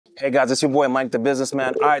Hey guys, it's your boy Mike the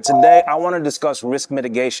Businessman. All right, today I want to discuss risk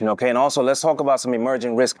mitigation, okay? And also let's talk about some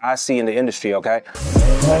emerging risk I see in the industry, okay?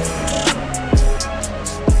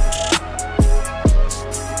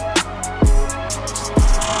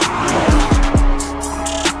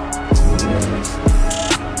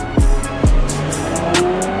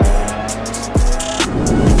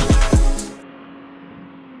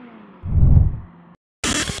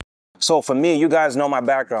 So for me, you guys know my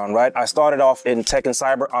background, right? I started off in tech and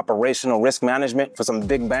cyber operational risk management for some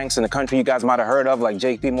big banks in the country you guys might have heard of, like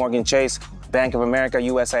JP Morgan Chase, Bank of America,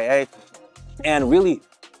 USAA. And really,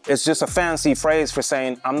 it's just a fancy phrase for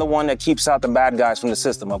saying, I'm the one that keeps out the bad guys from the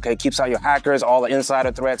system, okay? Keeps out your hackers, all the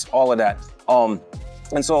insider threats, all of that.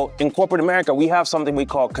 And so in corporate America, we have something we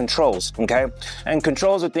call controls, okay? And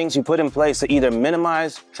controls are things you put in place to either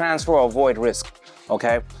minimize, transfer, or avoid risk,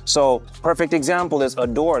 okay? So perfect example is a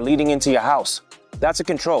door leading into your house. That's a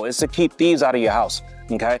control. It's to keep thieves out of your house,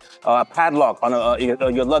 okay? A padlock on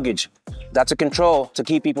your luggage. That's a control to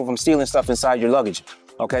keep people from stealing stuff inside your luggage.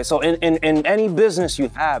 Okay, so in any business you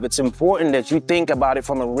have, it's important that you think about it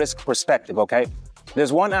from a risk perspective, okay?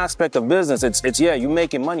 There's one aspect of business, it's yeah, you're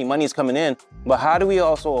making money, money's coming in, but how do we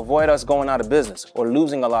also avoid us going out of business or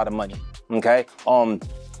losing a lot of money, okay?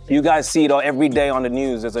 You guys see it all every day on the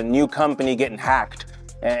news. There's a new company getting hacked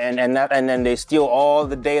and then they steal all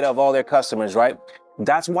the data of all their customers, right?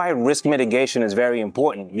 That's why risk mitigation is very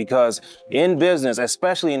important, because in business,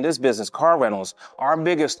 especially in this business, car rentals, our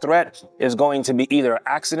biggest threat is going to be either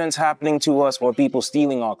accidents happening to us or people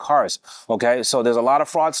stealing our cars, okay? So there's a lot of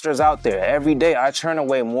fraudsters out there. Every day I turn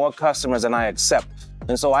away more customers than I accept.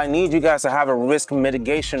 And so I need you guys to have a risk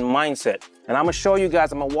mitigation mindset. And I'm gonna show you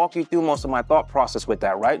guys, I'm gonna walk you through most of my thought process with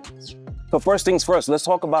that, right? So first things first, let's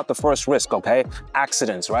talk about the first risk, okay?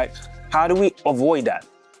 Accidents, right? How do we avoid that?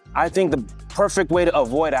 I think the perfect way to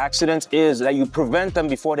avoid accidents is that you prevent them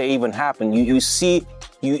before they even happen. You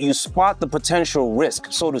spot the potential risk,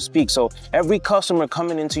 so to speak. So every customer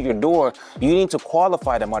coming into your door, you need to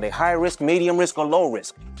qualify them. Are they high risk, medium risk, or low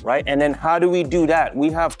risk, right? And then how do we do that? We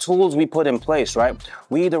have tools we put in place, right?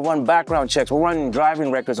 We either run background checks, we're running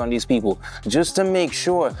driving records on these people just to make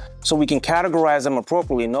sure so we can categorize them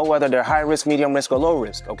appropriately, know whether they're high risk, medium risk, or low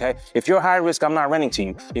risk, okay? If you're high risk, I'm not renting to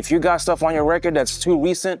you. If you got stuff on your record that's too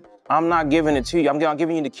recent, I'm not giving it to you. I'm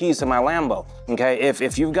giving you the keys to my Lambo, okay?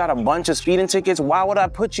 If you've got a bunch of speeding tickets, why would I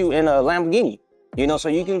put you in a Lamborghini? You know, so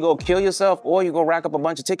you can go kill yourself or you go rack up a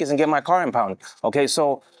bunch of tickets and get my car impounded, okay?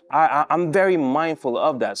 So I'm very mindful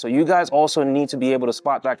of that. So you guys also need to be able to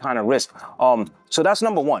spot that kind of risk. So that's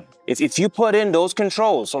number one. If you put in those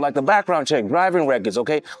controls, so like the background check, driving records,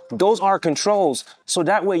 okay? Those are controls, so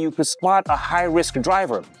that way you could spot a high-risk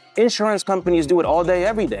driver. Insurance companies do it all day,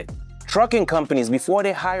 every day. Trucking companies, before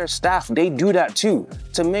they hire staff, they do that too,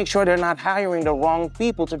 to make sure they're not hiring the wrong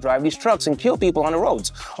people to drive these trucks and kill people on the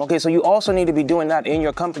roads. Okay, so you also need to be doing that in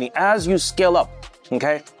your company as you scale up,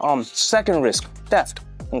 okay? Second risk, theft,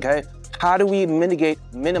 okay? How do we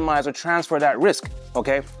minimize, or transfer that risk,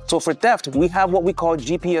 okay? So for theft, we have what we call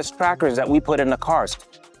GPS trackers that we put in the cars.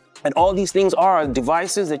 And all these things are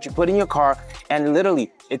devices that you put in your car, and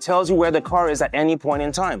literally it tells you where the car is at any point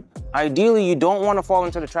in time. Ideally, you don't want to fall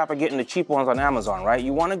into the trap of getting the cheap ones on Amazon, right?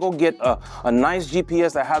 You want to go get a nice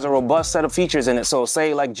GPS that has a robust set of features in it. So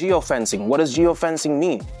say like geofencing. What does geofencing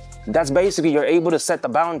mean? That's basically you're able to set the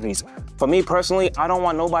boundaries. For me personally, I don't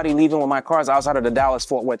want nobody leaving with my cars outside of the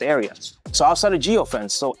Dallas-Fort Worth area. So I'll set a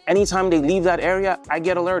geofence. So anytime they leave that area, I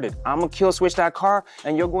get alerted. I'm gonna kill switch that car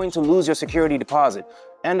and you're going to lose your security deposit.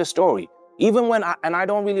 End of story. Even when I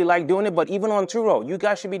don't really like doing it, but even on Turo, you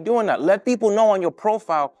guys should be doing that. Let people know on your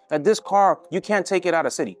profile that this car, you can't take it out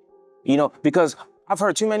of city. You know, because I've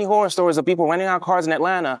heard too many horror stories of people renting out cars in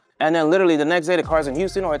Atlanta, and then literally the next day the car's in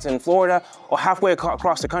Houston, or it's in Florida, or halfway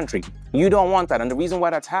across the country. You don't want that. And the reason why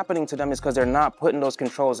that's happening to them is because they're not putting those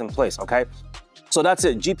controls in place, okay? So that's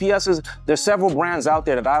it. GPSs, there's several brands out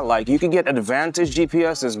there that I like. You can get Advantage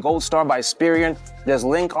GPS, there's Gold Star by Experian, there's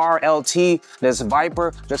Link RLT, there's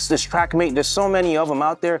Viper, there's this TrackMate, there's so many of them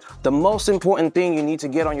out there. The most important thing you need to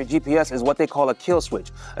get on your GPS is what they call a kill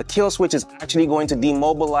switch. A kill switch is actually going to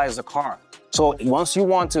demobilize the car. So once you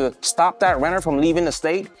want to stop that renter from leaving the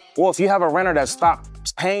state, or if you have a renter that stopped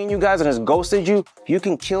paying you guys and has ghosted you, you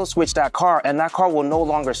can kill switch that car and that car will no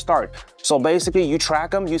longer start. So basically you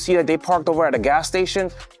track them, you see that they parked over at a gas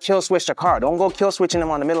station, kill switch the car. Don't go kill switching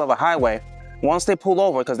them on the middle of a highway. Once they pull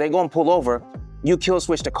over, because they go and pull over, you kill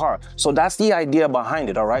switch the car. So that's the idea behind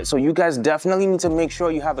it, all right? So you guys definitely need to make sure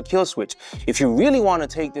you have a kill switch. If you really want to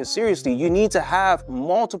take this seriously, you need to have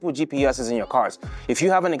multiple GPSs in your cars. If you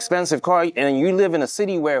have an expensive car and you live in a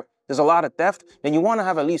city where there's a lot of theft, then you want to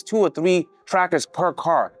have at least 2 or 3 trackers per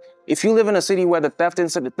car. If you live in a city where the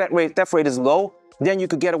theft rate is low, then you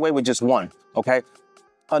could get away with just one, okay?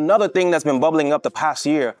 Another thing that's been bubbling up the past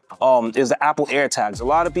year is the Apple AirTags. A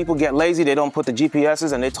lot of people get lazy, they don't put the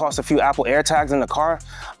GPSs and they toss a few Apple AirTags in the car.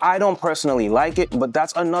 I don't personally like it, but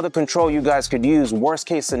that's another control you guys could use, worst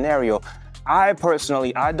case scenario. I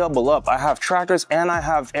double up. I have trackers and I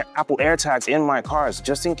have Apple AirTags in my cars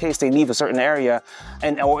just in case they leave a certain area,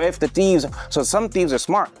 or if the thieves, so some thieves are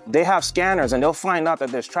smart. They have scanners and they'll find out that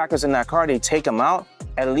there's trackers in that car, they take them out.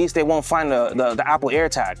 At least they won't find the Apple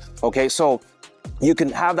AirTag, okay? So you can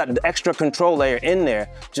have that extra control layer in there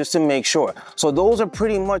just to make sure. So those are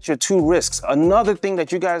pretty much your two risks. Another thing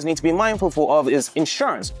that you guys need to be mindful of is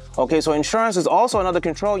insurance. Okay, so insurance is also another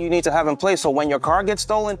control you need to have in place. So when your car gets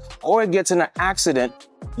stolen or it gets in an accident,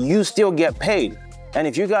 you still get paid. And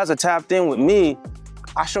if you guys are tapped in with me,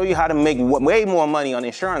 I'll show you how to make way more money on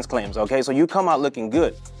insurance claims, okay? So you come out looking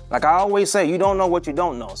good. Like I always say, you don't know what you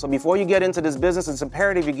don't know. So before you get into this business, it's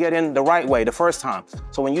imperative you get in the right way the first time.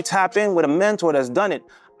 So when you tap in with a mentor that's done it,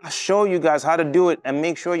 I show you guys how to do it and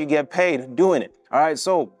make sure you get paid doing it. All right,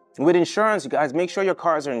 so with insurance, you guys make sure your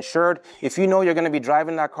cars are insured. If you know you're gonna be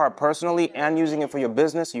driving that car personally and using it for your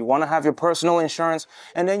business, you wanna have your personal insurance,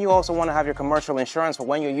 and then you also wanna have your commercial insurance for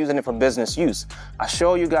when you're using it for business use. I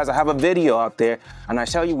show you guys, I have a video out there, and I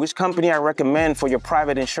tell you which company I recommend for your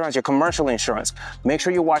private insurance, your commercial insurance. Make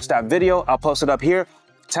sure you watch that video. I'll post it up here.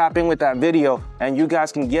 Tap in with that video and you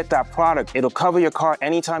guys can get that product. It'll cover your car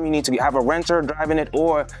anytime you need to have a renter driving it,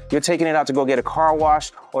 or you're taking it out to go get a car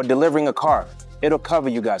wash or delivering a car. It'll cover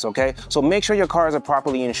you guys, okay? So make sure your cars are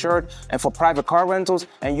properly insured and for private car rentals,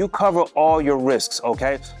 and you cover all your risks,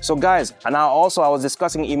 okay? So guys, and I was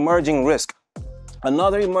discussing emerging risk.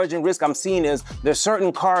 Another emerging risk I'm seeing is there's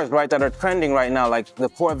certain cars, right, that are trending right now, like the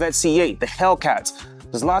Corvette C8, the Hellcats.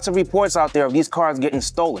 There's lots of reports out there of these cars getting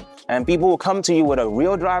stolen, and people will come to you with a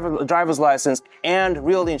real driver's license and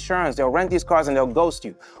real insurance. They'll rent these cars and they'll ghost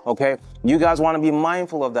you, okay? You guys want to be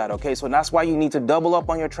mindful of that, okay? So that's why you need to double up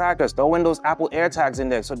on your trackers. Throw in those Apple AirTags in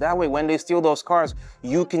there, so that way when they steal those cars,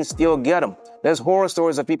 you can still get them. There's horror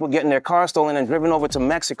stories of people getting their cars stolen and driven over to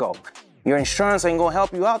Mexico. Your insurance ain't gonna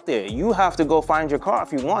help you out there. You have to go find your car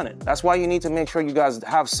if you want it. That's why you need to make sure you guys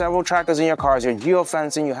have several trackers in your cars, your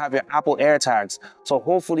geofencing, you have your Apple AirTags. So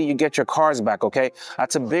hopefully you get your cars back, okay?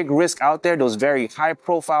 That's a big risk out there. Those very high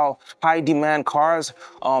profile, high demand cars.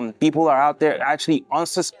 People are out there, actually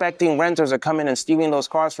unsuspecting renters are coming and stealing those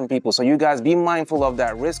cars from people. So you guys be mindful of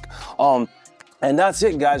that risk. And that's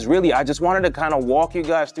it, guys. Really, I just wanted to kind of walk you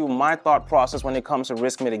guys through my thought process when it comes to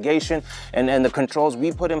risk mitigation and the controls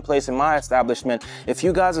we put in place in my establishment. If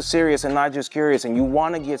you guys are serious and not just curious and you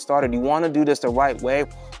want to get started, you want to do this the right way,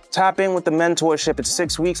 tap in with the mentorship. It's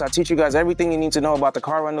 6 weeks. I teach you guys everything you need to know about the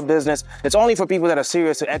car rental business. It's only for people that are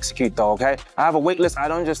serious to execute though, okay? I have a wait list. I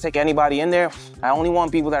don't just take anybody in there. I only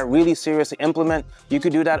want people that are really serious to implement. You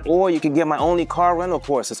could do that, or you could get my only car rental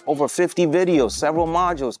course. It's over 50 videos, several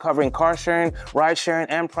modules covering car sharing, ride sharing,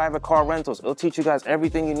 and private car rentals. It'll teach you guys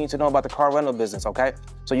everything you need to know about the car rental business, okay?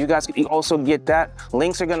 So you guys can also get that.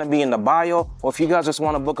 Links are gonna be in the bio, or if you guys just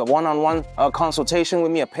wanna book a one-on-one consultation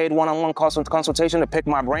with me, a paid one-on-one consultation to pick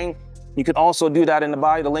my brain, you can also do that in the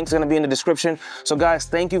bio. The link's gonna be in the description. So guys,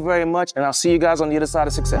 thank you very much, and I'll see you guys on the other side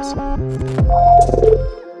of success.